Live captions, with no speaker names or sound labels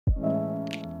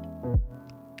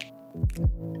So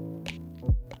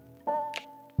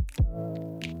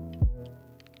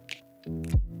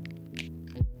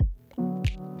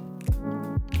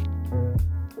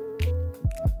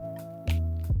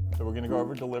we're going to go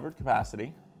over delivered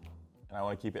capacity, and I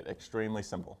want to keep it extremely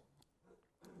simple.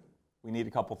 We need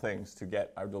a couple things to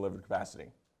get our delivered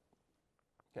capacity.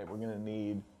 Okay, we're going to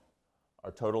need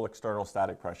our total external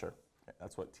static pressure. Okay,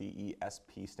 that's what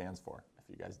TESP stands for, if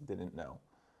you guys didn't know.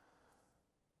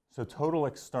 So total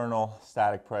external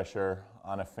static pressure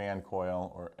on a fan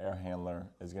coil or air handler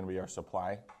is going to be our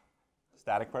supply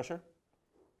static pressure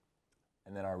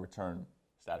and then our return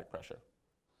static pressure.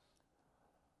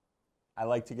 I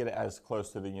like to get it as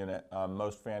close to the unit.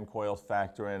 Most fan coils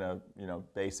factor in a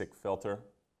basic filter,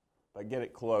 but get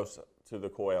it close to the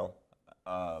coil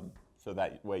so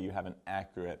that way you have an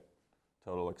accurate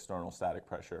total external static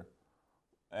pressure.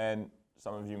 And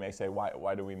some of you may say,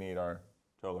 why do we need our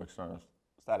total external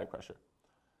static pressure?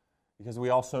 Because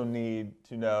we also need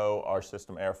to know our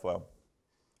system airflow.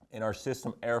 And our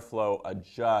system airflow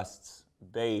adjusts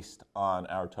based on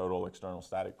our total external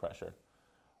static pressure.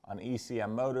 On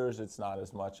ECM motors, it's not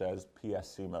as much as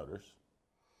PSC motors.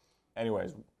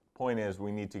 Anyways, point is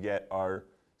we need to get our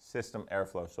system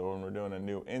airflow. So when we're doing a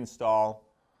new install,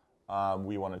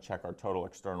 we want to check our total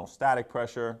external static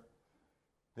pressure.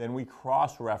 Then we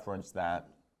cross-reference that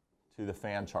to the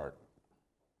fan chart,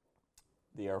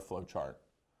 the airflow chart.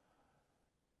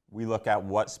 We look at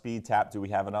what speed tap do we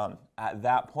have it on. At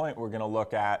that point, we're going to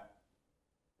look at,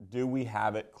 do we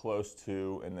have it close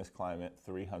to, in this climate,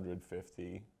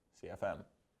 350 CFM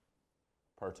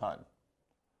per ton.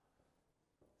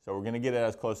 So we're going to get it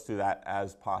as close to that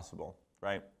as possible,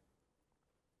 right?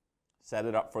 Set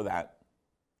it up for that.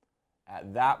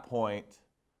 At that point,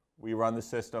 we run the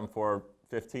system for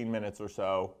 15 minutes or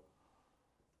so.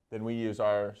 Then we use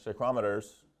our psychrometers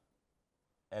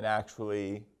and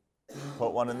actually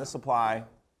put one in the supply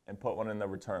and put one in the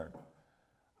return.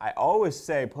 I always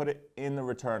say put it in the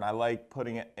return. I like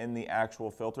putting it in the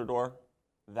actual filter door.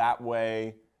 That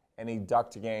way, any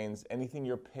duct gains, anything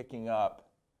you're picking up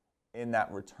in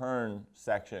that return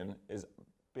section is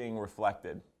being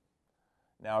reflected.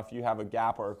 Now, if you have a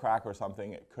gap or a crack or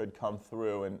something, it could come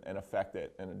through and affect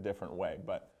it in a different way.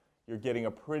 But you're getting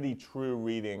a pretty true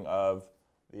reading of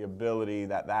the ability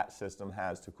that that system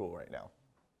has to cool right now.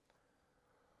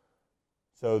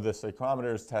 So the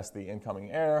psychrometers test the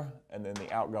incoming air and then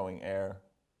the outgoing air,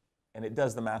 and it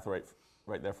does the math right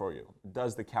there for you. It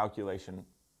does the calculation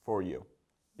for you.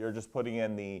 You're just putting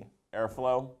in the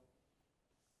airflow,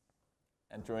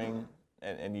 entering,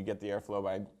 and you get the airflow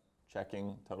by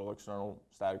checking total external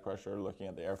static pressure, looking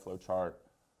at the airflow chart.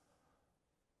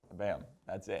 Bam,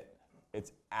 that's it.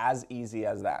 It's as easy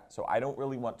as that. So I don't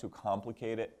really want to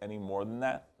complicate it any more than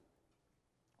that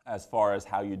as far as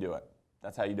how you do it.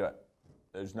 That's how you do it.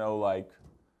 There's no like,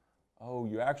 oh,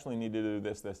 you actually need to do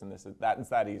this, this, and this. It's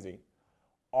that easy.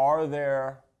 Are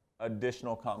there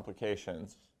additional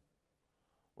complications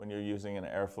when you're using an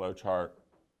airflow chart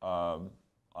on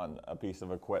a piece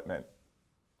of equipment?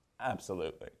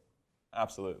 Absolutely.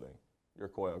 Absolutely. Your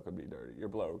coil could be dirty. Your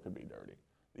blower could be dirty.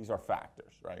 These are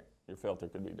factors, right? Your filter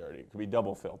could be dirty. It could be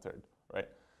double filtered, right?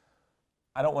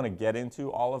 I don't want to get into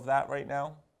all of that right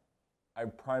now. I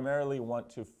primarily want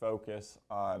to focus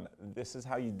on this is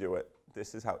how you do it.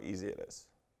 This is how easy it is.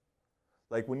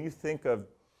 Like when you think of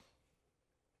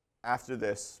after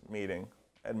this meeting,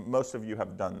 and most of you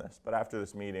have done this, but after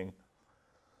this meeting,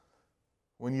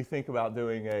 when you think about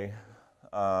doing a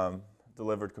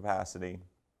delivered capacity,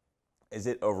 is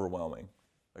it overwhelming?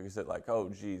 Like, is it like, oh,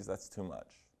 geez, that's too much?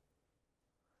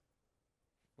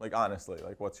 Like, honestly,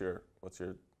 like, what's your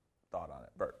thought on it,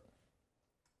 Bert?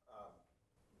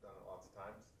 Done it lots of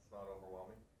times. It's not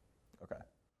overwhelming. Okay.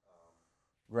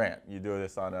 Grant, you do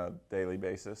this on a daily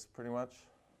basis, pretty much?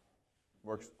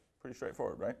 Works pretty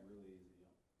straightforward, right? Really easy.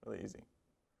 Really easy.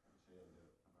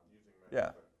 Using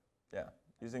Yeah. Yeah.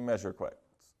 Using Measure Quick.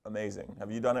 It's amazing.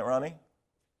 Have you done it, Ronnie? I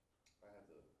had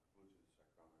the Bluetooth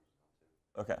check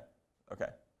on too. Okay.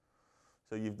 Okay.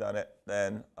 So you've done it.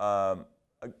 Then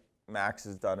Max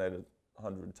has done it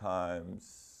 100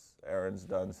 times. Aaron's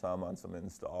done some on some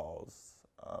installs.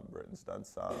 Britton's done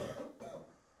some.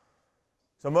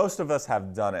 So most of us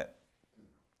have done it.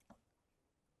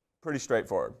 Pretty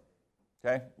straightforward.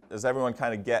 Okay? Does everyone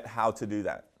kind of get how to do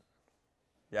that?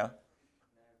 Yeah?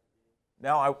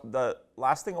 Now, the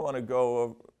last thing I want to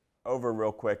go over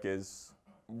real quick is,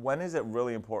 when is it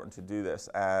really important to do this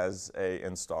as an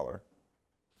installer?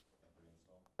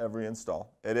 Every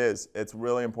install. It is. It's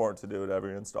really important to do it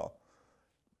every install.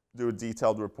 Do a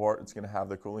detailed report. It's going to have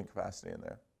the cooling capacity in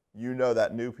there. You know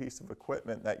that new piece of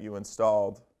equipment that you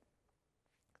installed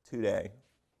today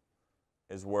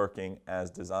is working as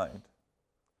designed.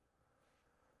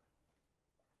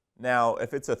 Now,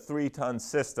 if it's a 3-ton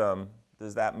system,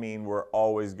 does that mean we're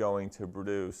always going to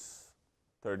produce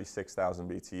 36,000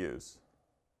 BTUs?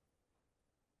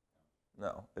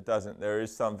 No, it doesn't. There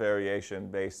is some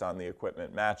variation based on the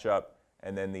equipment matchup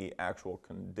and then the actual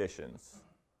conditions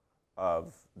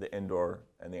of the indoor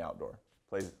and the outdoor.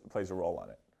 Plays a role on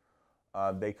it.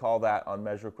 They call that, on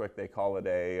Measure Quick, they call it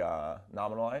a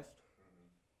nominalized.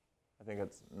 I think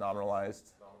it's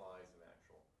nominalized. Nominalized and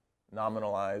actual.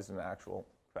 Nominalized and actual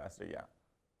capacity, yeah.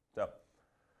 So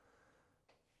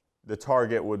the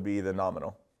target would be the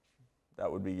nominal.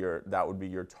 That would be your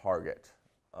target.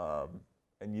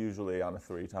 And usually on a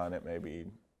 3-ton, it may be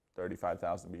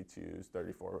 35,000 BTUs,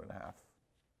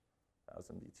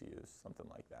 34,500 BTUs, something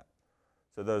like that.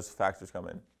 So those factors come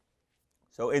in.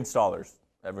 So installers,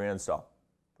 every install,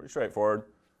 pretty straightforward.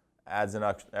 Adds an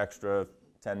extra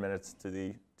 10 minutes to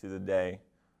the day.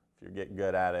 If you get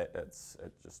good at it, it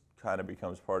just kind of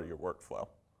becomes part of your workflow.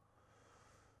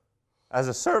 As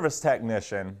a service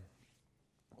technician,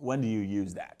 when do you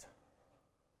use that?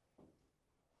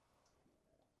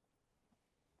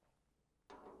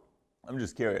 I'm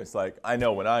just curious. Like, I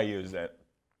know when I use it,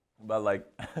 but like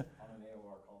On an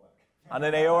AOR callback. on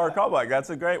an AOR callback, that's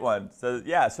a great one. So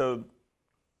yeah,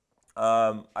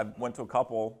 I went to a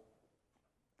couple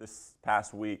this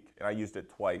past week, and I used it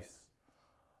twice.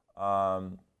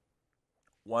 One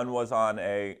was on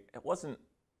it wasn't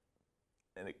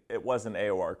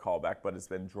AOR callback, but it's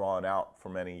been drawn out for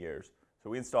many years. So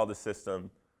we installed the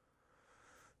system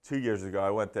 2 years ago.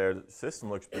 I went there. The system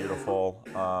looks beautiful.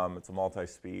 It's a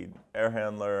multi-speed air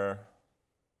handler,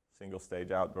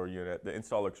 single-stage outdoor unit. The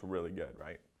install looks really good,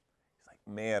 right? It's like,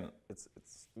 man, it's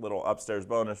little upstairs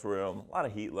bonus room, a lot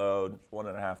of heat load,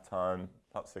 1.5 ton,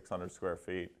 about 600 square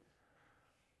feet.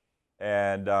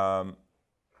 And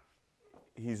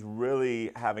he's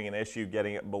really having an issue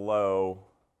getting it below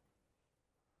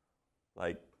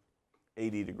like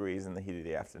 80 degrees in the heat of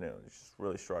the afternoon. He's just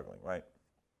really struggling, right?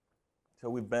 So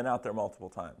we've been out there multiple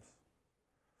times.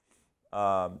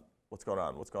 What's going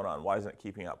on? What's going on? Why isn't it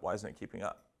keeping up? Why isn't it keeping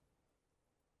up?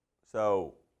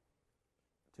 So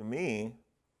to me,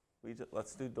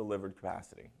 let's do delivered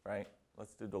capacity, right?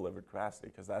 Let's do delivered capacity,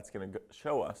 because that's going to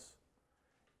show us,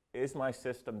 is my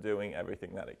system doing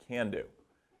everything that it can do?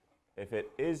 If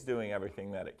it is doing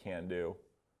everything that it can do,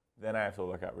 then I have to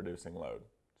look at reducing load.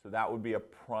 So that would be a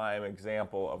prime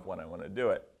example of when I want to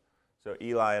do it. So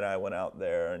Eli and I went out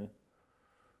there, and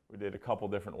we did a couple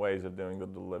different ways of doing the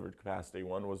delivered capacity.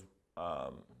 One was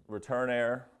return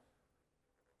air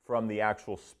from the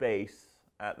actual space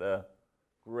at the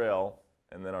grill,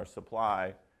 and then our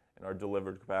supply, and our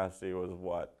delivered capacity was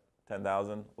what,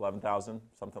 10,000, 11,000,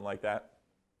 something like that.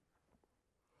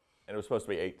 And it was supposed to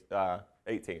be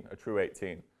 18, a true 18.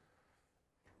 You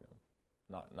know,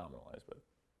 not nominalized, but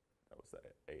that was the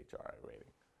AHRI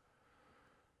rating.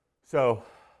 So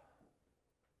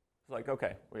it's like,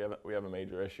 okay, we have a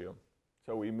major issue.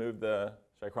 So we moved the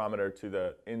psychrometer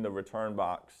to in the return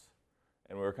box,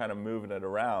 and we were kind of moving it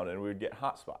around, and we would get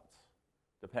hot spots.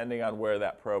 Depending on where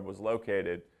that probe was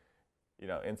located, you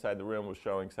know, inside the room was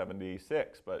showing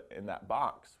 76, but in that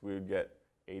box, we would get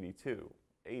 82,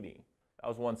 80. That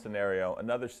was one scenario.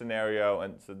 Another scenario,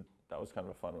 and so that was kind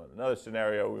of a fun one. Another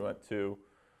scenario, we went to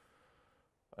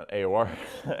an AOR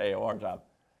job,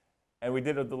 and we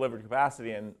did a delivered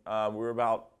capacity, and we were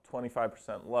about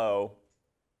 25% low,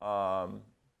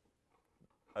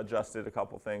 adjusted a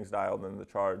couple things, dialed in the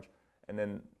charge, and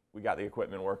then we got the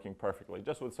equipment working perfectly,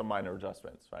 just with some minor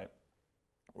adjustments, right?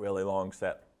 Really long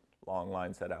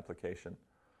line set application.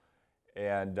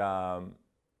 And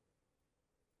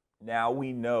now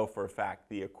we know for a fact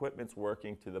the equipment's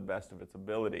working to the best of its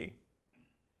ability.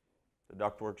 The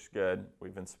ductwork's good.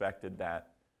 We've inspected that.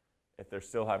 If they're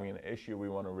still having an issue, we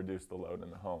want to reduce the load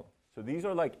in the home. So these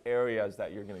are like areas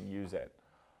that you're going to use it.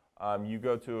 You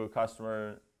go to a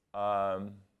customer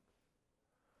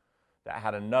that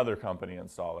had another company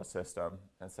install a system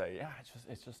and say, yeah,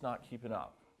 it's just not keeping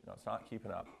up. You know, it's not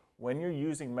keeping up. When you're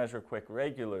using Measure Quick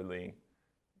regularly,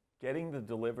 getting the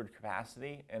delivered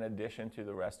capacity in addition to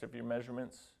the rest of your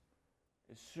measurements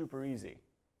is super easy.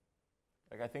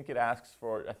 Like, I think it asks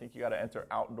for, I think you got to enter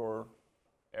outdoor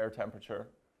air temperature.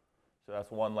 So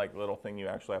that's one like little thing you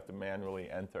actually have to manually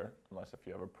enter, unless if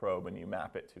you have a probe and you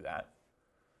map it to that.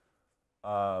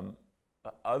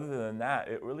 But other than that,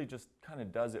 it really just kind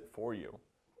of does it for you.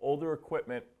 Older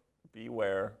equipment,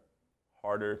 beware,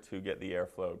 harder to get the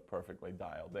airflow perfectly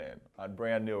dialed in. On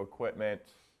brand new equipment,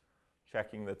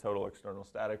 checking the total external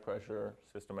static pressure,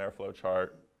 system airflow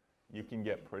chart, you can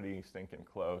get pretty stinking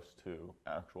close to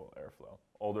actual airflow.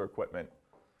 Older equipment,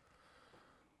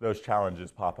 those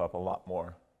challenges pop up a lot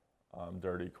more.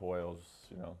 Dirty coils,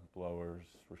 blowers,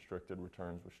 restricted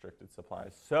returns, restricted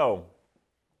supplies. So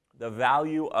the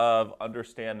value of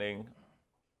understanding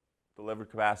delivered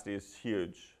capacity is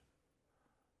huge,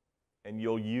 and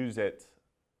you'll use it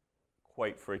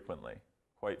quite frequently.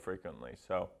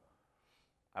 So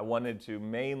I wanted to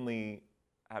mainly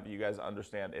have you guys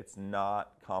understand it's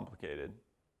not complicated.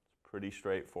 It's pretty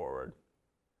straightforward.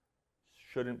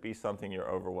 Shouldn't be something you're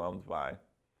overwhelmed by.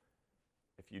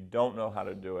 If you don't know how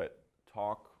to do it,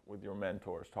 talk with your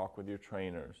mentors, talk with your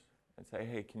trainers, and say,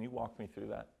 hey, can you walk me through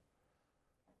that?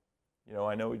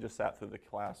 I know we just sat through the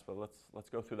class, but let's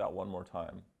go through that one more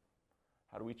time.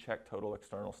 How do we check total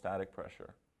external static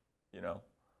pressure?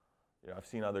 I've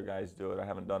seen other guys do it. I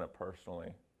haven't done it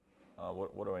personally.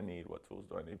 What do I need? What tools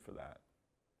do I need for that?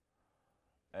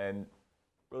 And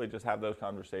really just have those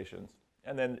conversations.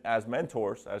 And then as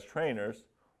mentors, as trainers,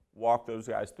 walk those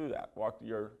guys through that. Walk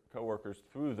your coworkers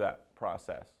through that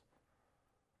process.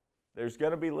 There's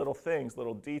going to be little things,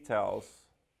 little details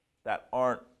that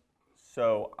aren't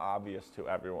so obvious to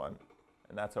everyone,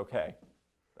 and that's okay.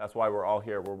 That's why we're all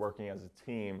here. We're working as a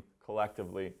team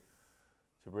collectively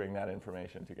to bring that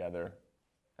information together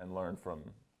and learn from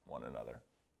one another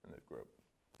in the group.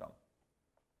 So,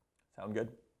 sound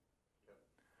good? Yep.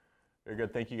 Very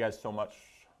good. Thank you guys so much.